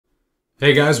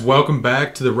Hey guys, welcome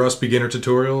back to the Rust beginner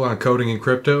tutorial on coding in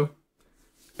crypto.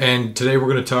 And today we're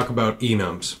going to talk about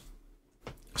enums.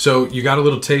 So you got a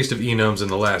little taste of enums in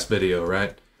the last video,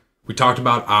 right? We talked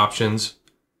about options,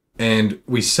 and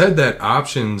we said that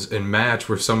options and match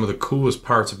were some of the coolest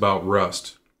parts about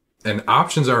Rust. And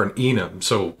options are an enum,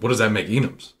 so what does that make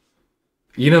enums?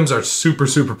 Enums are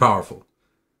super powerful.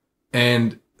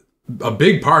 And a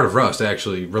big part of Rust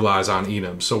actually relies on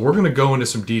enums. So we're going to go into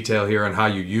some detail here on how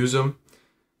you use them.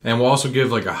 And we'll also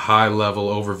give like a high level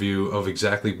overview of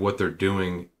exactly what they're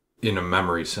doing in a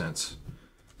memory sense.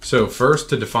 So first,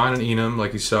 to define an enum,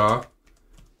 like you saw,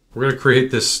 we're going to create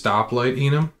this stoplight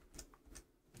enum.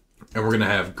 And we're going to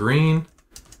have green,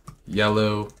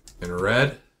 yellow, and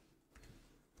red.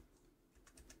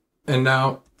 And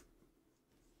now,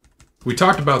 we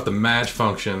talked about the match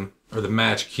function, or the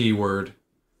match keyword,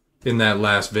 in that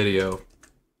last video.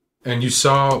 And you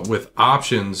saw with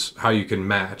options how you can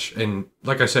match. And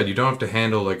like I said, you don't have to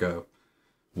handle like a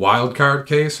wildcard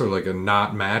case or like a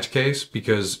not match case,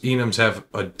 because enums have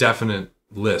a definite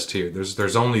list here.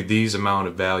 There's only these amount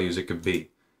of values it could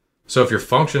be. So if your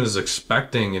function is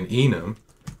expecting an enum,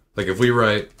 like if we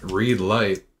write read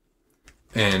light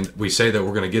and we say that we're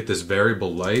going to get this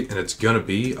variable light and it's going to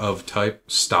be of type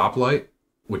stoplight,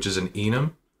 which is an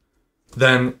enum,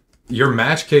 then your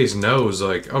match case knows,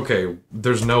 like, okay,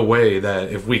 there's no way that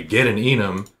if we get an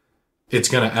enum, it's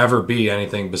going to ever be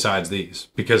anything besides these,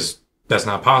 because that's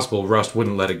not possible. Rust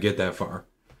wouldn't let it get that far.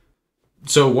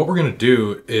 So what we're going to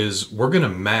do is we're going to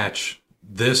match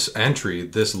this entry,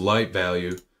 this light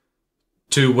value,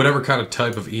 to whatever kind of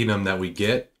type of enum that we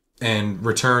get and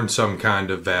return some kind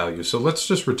of value. So let's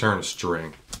just return a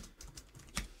string.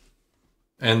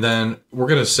 And then we're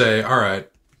going to say, all right,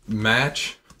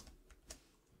 match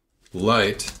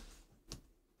light.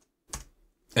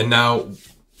 And now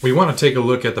we want to take a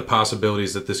look at the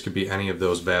possibilities that this could be any of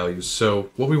those values. So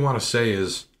what we want to say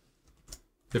is,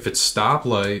 if it's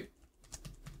stoplight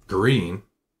green,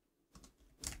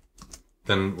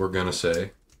 then we're going to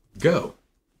say go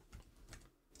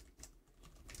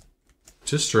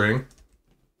to string.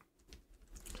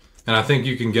 And I think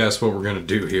you can guess what we're going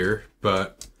to do here,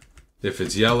 but if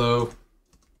it's yellow,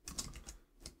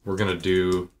 we're going to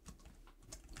do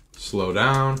slow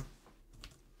down,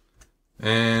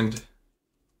 and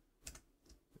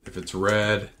if it's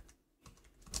red,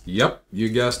 yep, you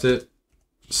guessed it,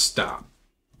 stop.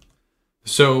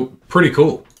 So pretty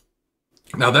cool.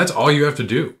 Now that's all you have to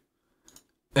do.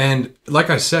 And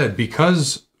like I said,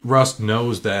 because Rust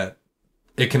knows that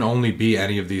it can only be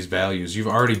any of these values, you've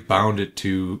already bound it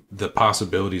to the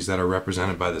possibilities that are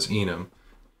represented by this enum.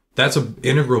 That's an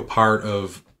integral part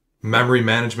of memory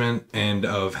management and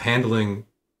of handling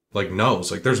like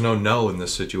nulls. Like there's no null in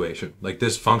this situation. Like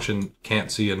this function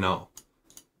can't see a null.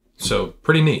 So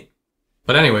pretty neat.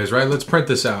 But anyways, right, let's print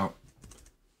this out.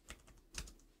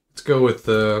 Let's go with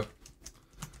the,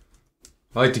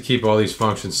 I like to keep all these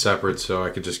functions separate so I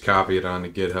could just copy it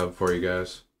onto GitHub for you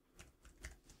guys.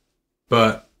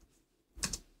 But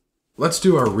let's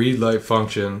do our read light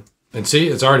function. And see,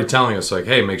 it's already telling us like,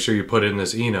 hey, make sure you put in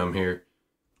this enum here.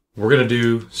 We're going to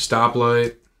do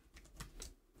stoplight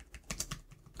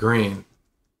green.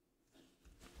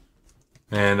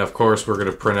 And of course, we're going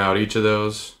to print out each of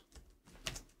those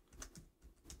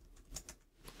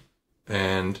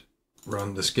and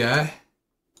run this guy.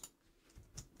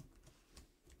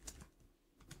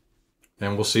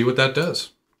 And we'll see what that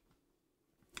does.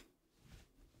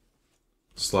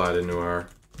 Slide into our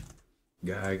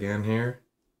guy again here.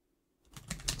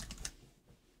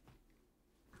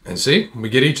 And see, we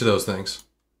get each of those things.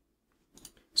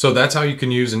 So that's how you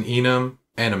can use an enum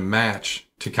and a match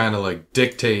to kind of like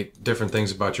dictate different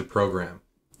things about your program.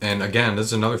 And again, this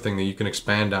is another thing that you can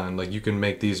expand on. Like you can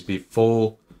make these be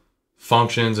full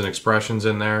functions and expressions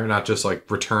in there, not just like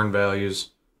return values.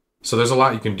 So there's a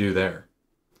lot you can do there.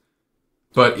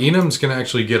 But enums can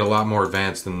actually get a lot more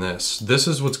advanced than this. This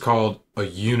is what's called a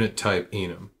unit type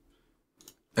enum.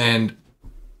 And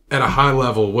at a high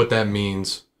level, what that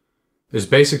means is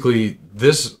basically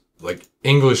this like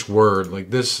English word,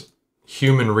 like this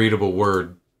human readable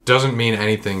word, doesn't mean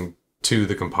anything to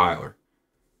the compiler.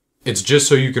 It's just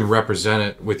so you can represent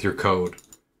it with your code.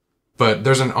 But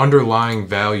there's an underlying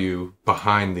value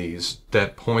behind these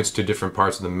that points to different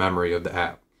parts of the memory of the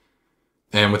app.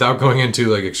 And without going into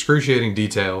like excruciating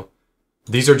detail,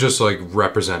 these are just like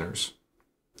representers.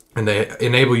 And they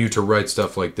enable you to write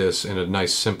stuff like this in a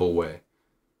nice simple way.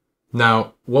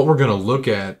 Now, what we're going to look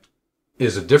at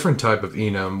is a different type of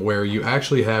enum where you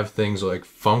actually have things like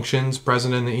functions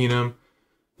present in the enum.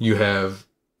 You have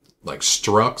like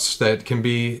structs that can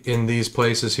be in these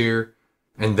places here.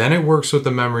 And then it works with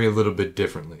the memory a little bit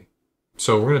differently.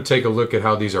 So we're going to take a look at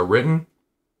how these are written.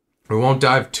 We won't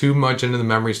dive too much into the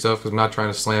memory stuff because I'm not trying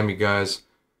to slam you guys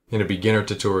in a beginner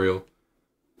tutorial,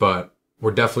 but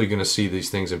we're definitely going to see these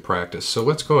things in practice. So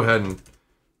let's go ahead and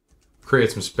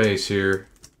create some space here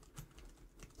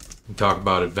and talk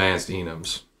about advanced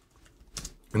enums.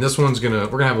 And this one's we're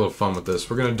gonna have a little fun with this.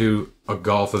 We're gonna do a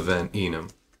golf event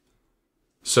enum.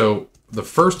 So the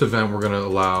first event we're gonna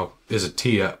allow is a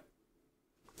tee up.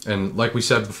 And like we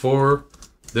said before,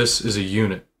 this is a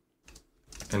unit.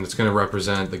 And it's gonna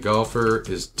represent the golfer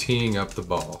is teeing up the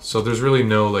ball. So there's really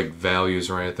no like values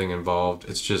or anything involved.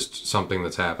 It's just something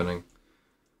that's happening.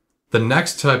 The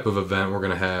next type of event we're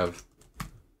gonna have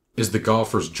is the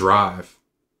golfer's drive.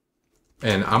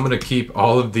 And I'm going to keep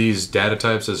all of these data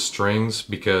types as strings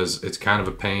because it's kind of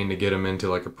a pain to get them into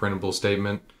like a printable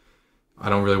statement. I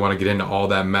don't really want to get into all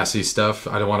that messy stuff.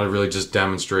 I don't want to really just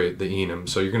demonstrate the enum.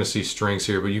 So you're going to see strings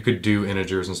here, but you could do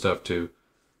integers and stuff too.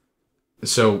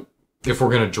 So if we're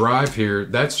going to drive here,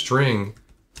 that string,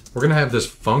 we're going to have this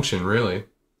function really.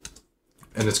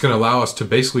 And it's going to allow us to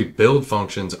basically build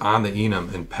functions on the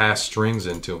enum and pass strings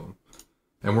into them.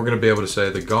 And we're going to be able to say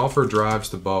the golfer drives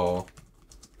the ball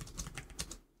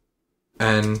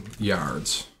N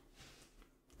yards.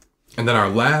 And then our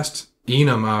last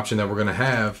enum option that we're going to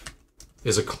have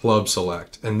is a club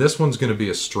select. And this one's going to be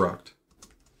a struct.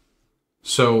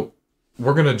 So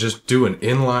we're going to just do an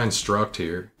inline struct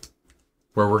here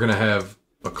where we're going to have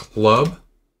a club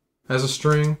as a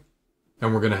string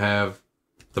and we're going to have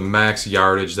the max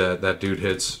yardage that that dude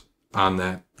hits on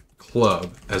that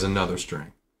club as another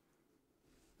string.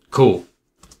 Cool.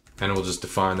 And we'll just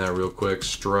define that real quick.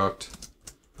 Struct.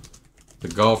 The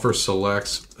golfer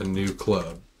selects a new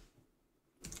club.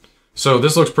 So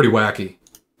this looks pretty wacky.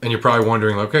 And you're probably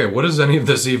wondering, okay, what does any of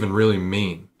this even really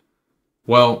mean?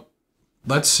 Well,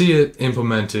 let's see it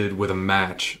implemented with a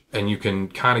match and you can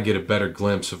kind of get a better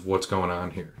glimpse of what's going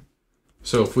on here.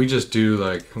 So if we just do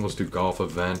let's do golf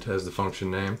event as the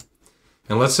function name.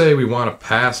 And let's say we want to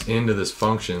pass into this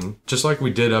function, just like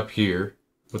we did up here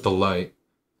with the light.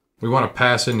 We want to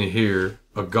pass into here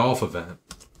a golf event.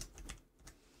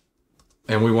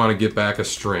 And we want to get back a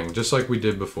string, just like we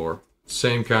did before.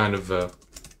 Same kind of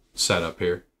setup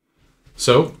here.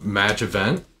 So, match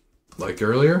event, like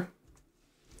earlier.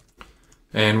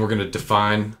 And we're going to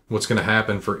define what's going to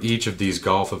happen for each of these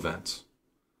golf events.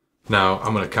 Now,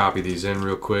 I'm going to copy these in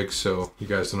real quick so you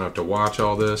guys don't have to watch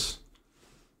all this.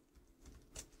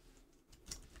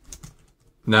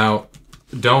 Now,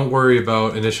 don't worry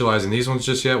about initializing these ones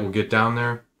just yet. We'll get down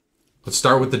there. Let's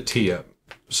start with the tee up.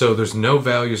 So there's no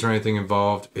values or anything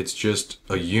involved. It's just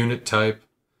a unit type,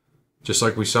 just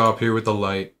like we saw up here with the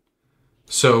light.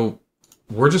 So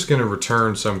we're just going to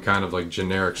return some kind of like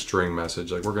generic string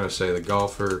message. Like we're going to say the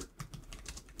golfer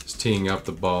is teeing up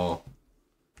the ball.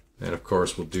 And of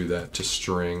course we'll do that to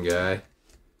string guy.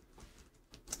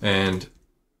 And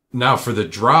now for the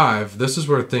drive, this is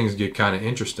where things get kind of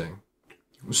interesting.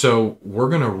 So we're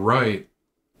going to write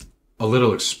a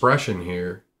little expression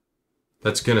here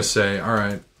that's going to say, all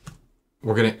right,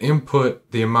 we're going to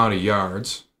input the amount of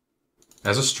yards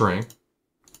as a string.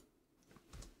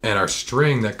 And our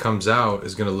string that comes out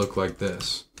is going to look like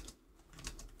this.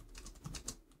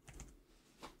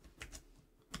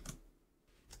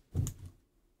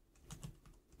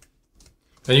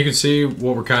 And you can see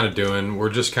what we're kind of doing. We're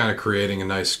just kind of creating a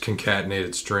nice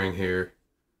concatenated string here.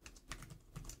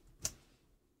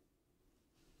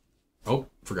 Oh,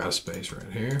 forgot a space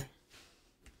right here.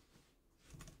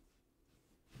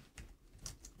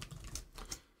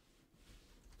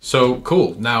 So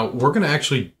cool. Now we're going to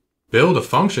actually build a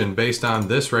function based on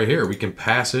this right here. We can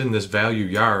pass in this value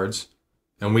yards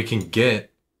and we can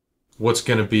get what's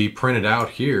going to be printed out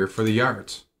here for the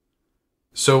yards.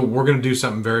 So we're going to do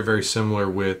something very, very similar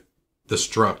with the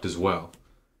struct as well.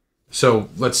 So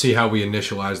let's see how we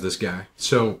initialize this guy.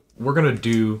 So we're going to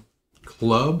do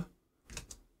club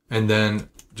and then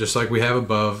just like we have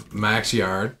above, max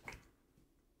yard.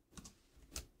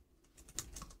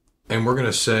 And we're going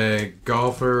to say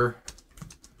golfer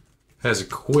has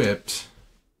equipped,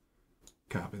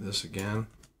 copy this again.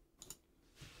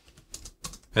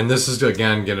 And this is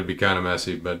again going to be kind of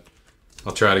messy, but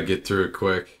I'll try to get through it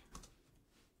quick.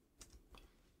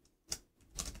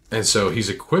 And so he's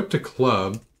equipped a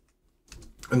club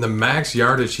and the max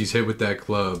yardage he's hit with that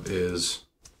club is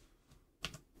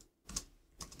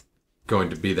going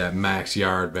to be that max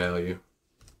yard value.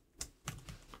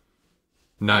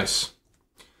 Nice.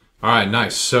 All right,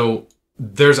 nice. So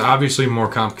there's obviously more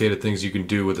complicated things you can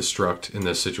do with a struct in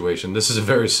this situation. This is a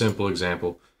very simple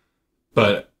example,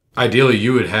 but ideally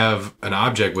you would have an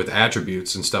object with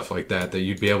attributes and stuff like that that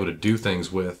you'd be able to do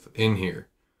things with in here.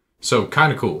 So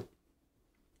kind of cool.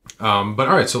 But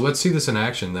all right, so let's see this in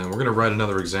action then. We're going to write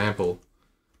another example.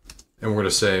 And we're going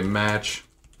to say match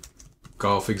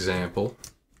golf example.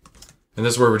 And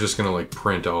this is where we're just going to like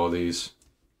print all of these.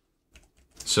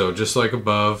 So just like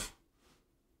above,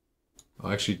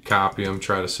 I'll actually copy them,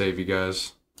 try to save you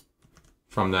guys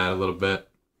from that a little bit.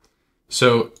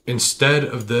 So instead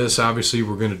of this, obviously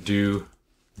we're going to do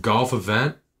golf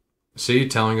event. See,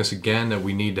 telling us again that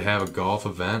we need to have a golf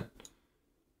event.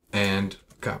 And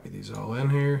copy these all in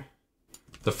here.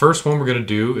 The first one we're going to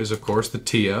do is, of course, the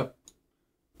tee up.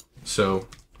 So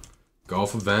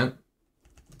golf event,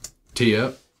 tee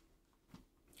up.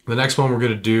 The next one we're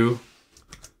going to do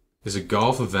is a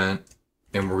golf event,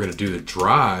 and we're going to do the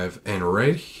drive. And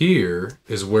right here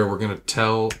is where we're going to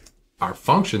tell our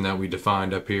function that we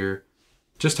defined up here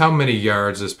just how many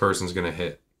yards this person's going to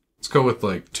hit. Let's go with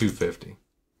like 250.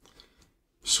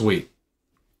 Sweet.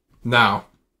 Now,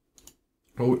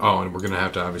 oh, and we're going to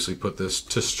have to obviously put this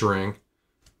to string.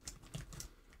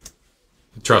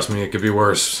 Trust me, it could be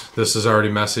worse. This is already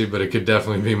messy, but it could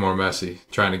definitely be more messy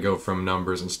trying to go from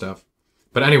numbers and stuff.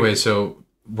 But anyway, so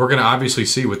we're going to obviously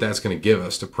see what that's going to give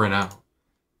us to print out.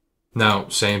 Now,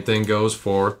 same thing goes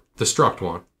for the struct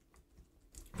one.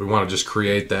 If we want to just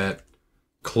create that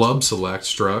club select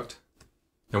struct,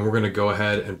 and we're going to go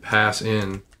ahead and pass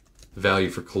in the value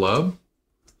for club.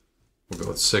 We'll go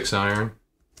with 6 iron.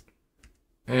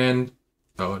 And,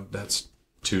 oh, that's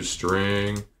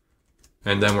toString.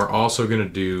 And then we're also going to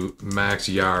do max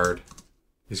yard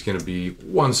is going to be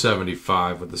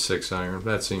 175 with the 6 iron.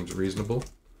 That seems reasonable.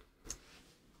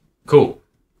 Cool.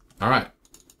 All right.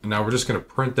 And now we're just going to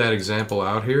print that example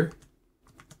out here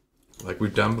like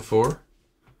we've done before.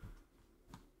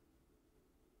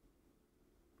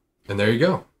 And there you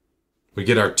go. We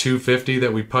get our 250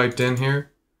 that we piped in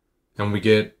here, and we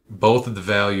get both of the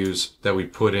values that we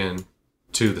put in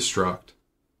to the struct.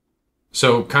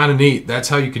 So kind of neat. That's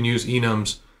how you can use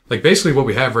enums. Like basically what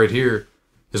we have right here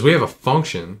is we have a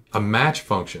function, a match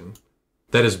function,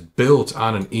 that is built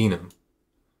on an enum.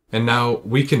 And now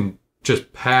we can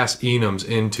just pass enums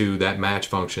into that match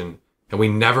function, and we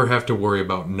never have to worry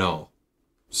about null.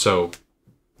 So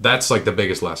that's like the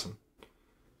biggest lesson.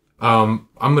 I'm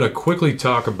going to quickly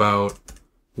talk about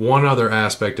one other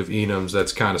aspect of enums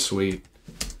that's kind of sweet.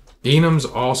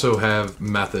 Enums also have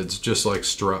methods just like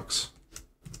structs.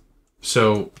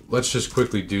 So let's just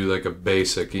quickly do like a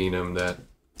basic enum that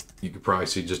you could probably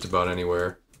see just about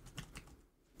anywhere.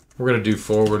 We're going to do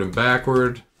forward and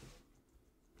backward.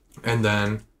 And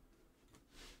then,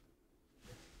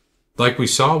 like we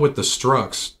saw with the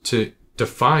structs, to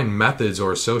define methods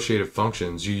or associative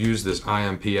functions, you use this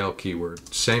impl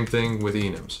keyword. Same thing with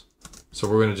enums. So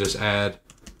we're going to just add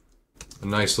a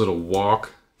nice little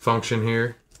walk function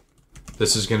here.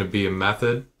 This is going to be a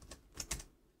method.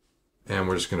 And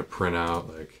we're just going to print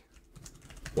out like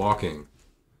walking.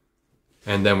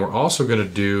 And then we're also going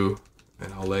to do,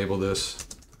 and I'll label this,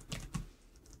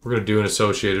 we're going to do an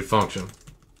associated function.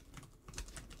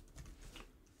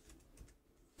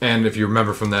 And if you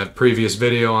remember from that previous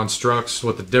video on structs,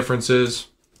 what the difference is,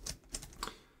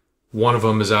 one of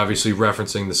them is obviously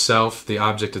referencing the self, the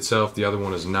object itself, the other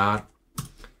one is not.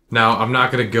 Now, I'm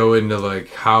not going to go into like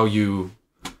how you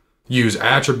use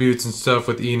attributes and stuff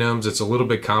with enums. It's a little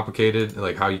bit complicated,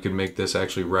 like how you can make this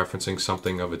actually referencing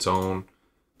something of its own.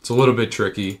 It's a little bit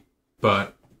tricky,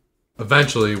 but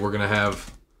eventually we're going to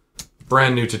have a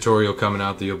brand new tutorial coming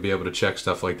out that you'll be able to check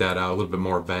stuff like that out, a little bit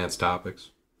more advanced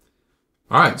topics.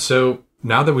 All right, so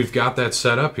now that we've got that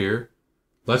set up here,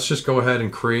 let's just go ahead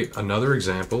and create another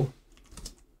example.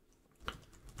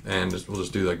 And we'll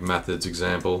just do like methods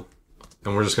example.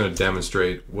 And we're just going to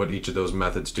demonstrate what each of those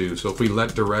methods do. So if we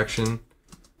let direction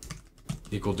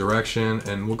equal direction,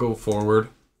 and we'll go forward.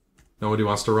 Nobody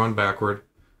wants to run backward.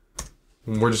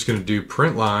 And we're just going to do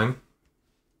print line.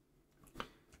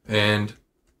 And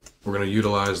we're going to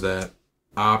utilize that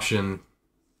option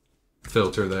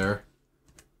filter there.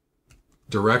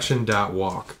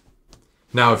 Direction.walk.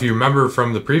 Now, if you remember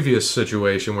from the previous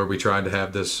situation where we tried to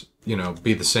have this, you know,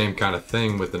 be the same kind of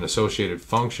thing with an associated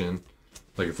function,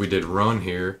 like if we did run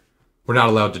here, we're not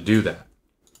allowed to do that.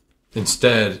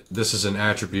 Instead, this is an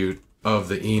attribute of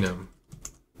the enum,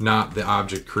 not the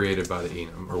object created by the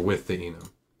enum or with the enum.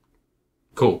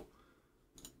 Cool.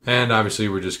 And obviously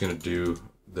we're just going to do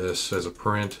this as a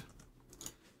print,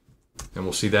 and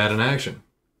we'll see that in action.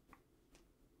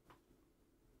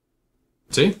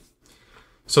 See?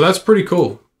 So that's pretty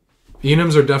cool.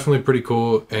 Enums are definitely pretty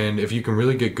cool, and if you can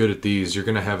really get good at these, you're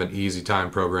going to have an easy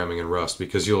time programming in Rust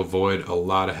because you'll avoid a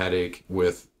lot of headache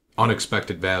with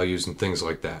unexpected values and things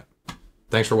like that.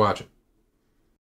 Thanks for watching.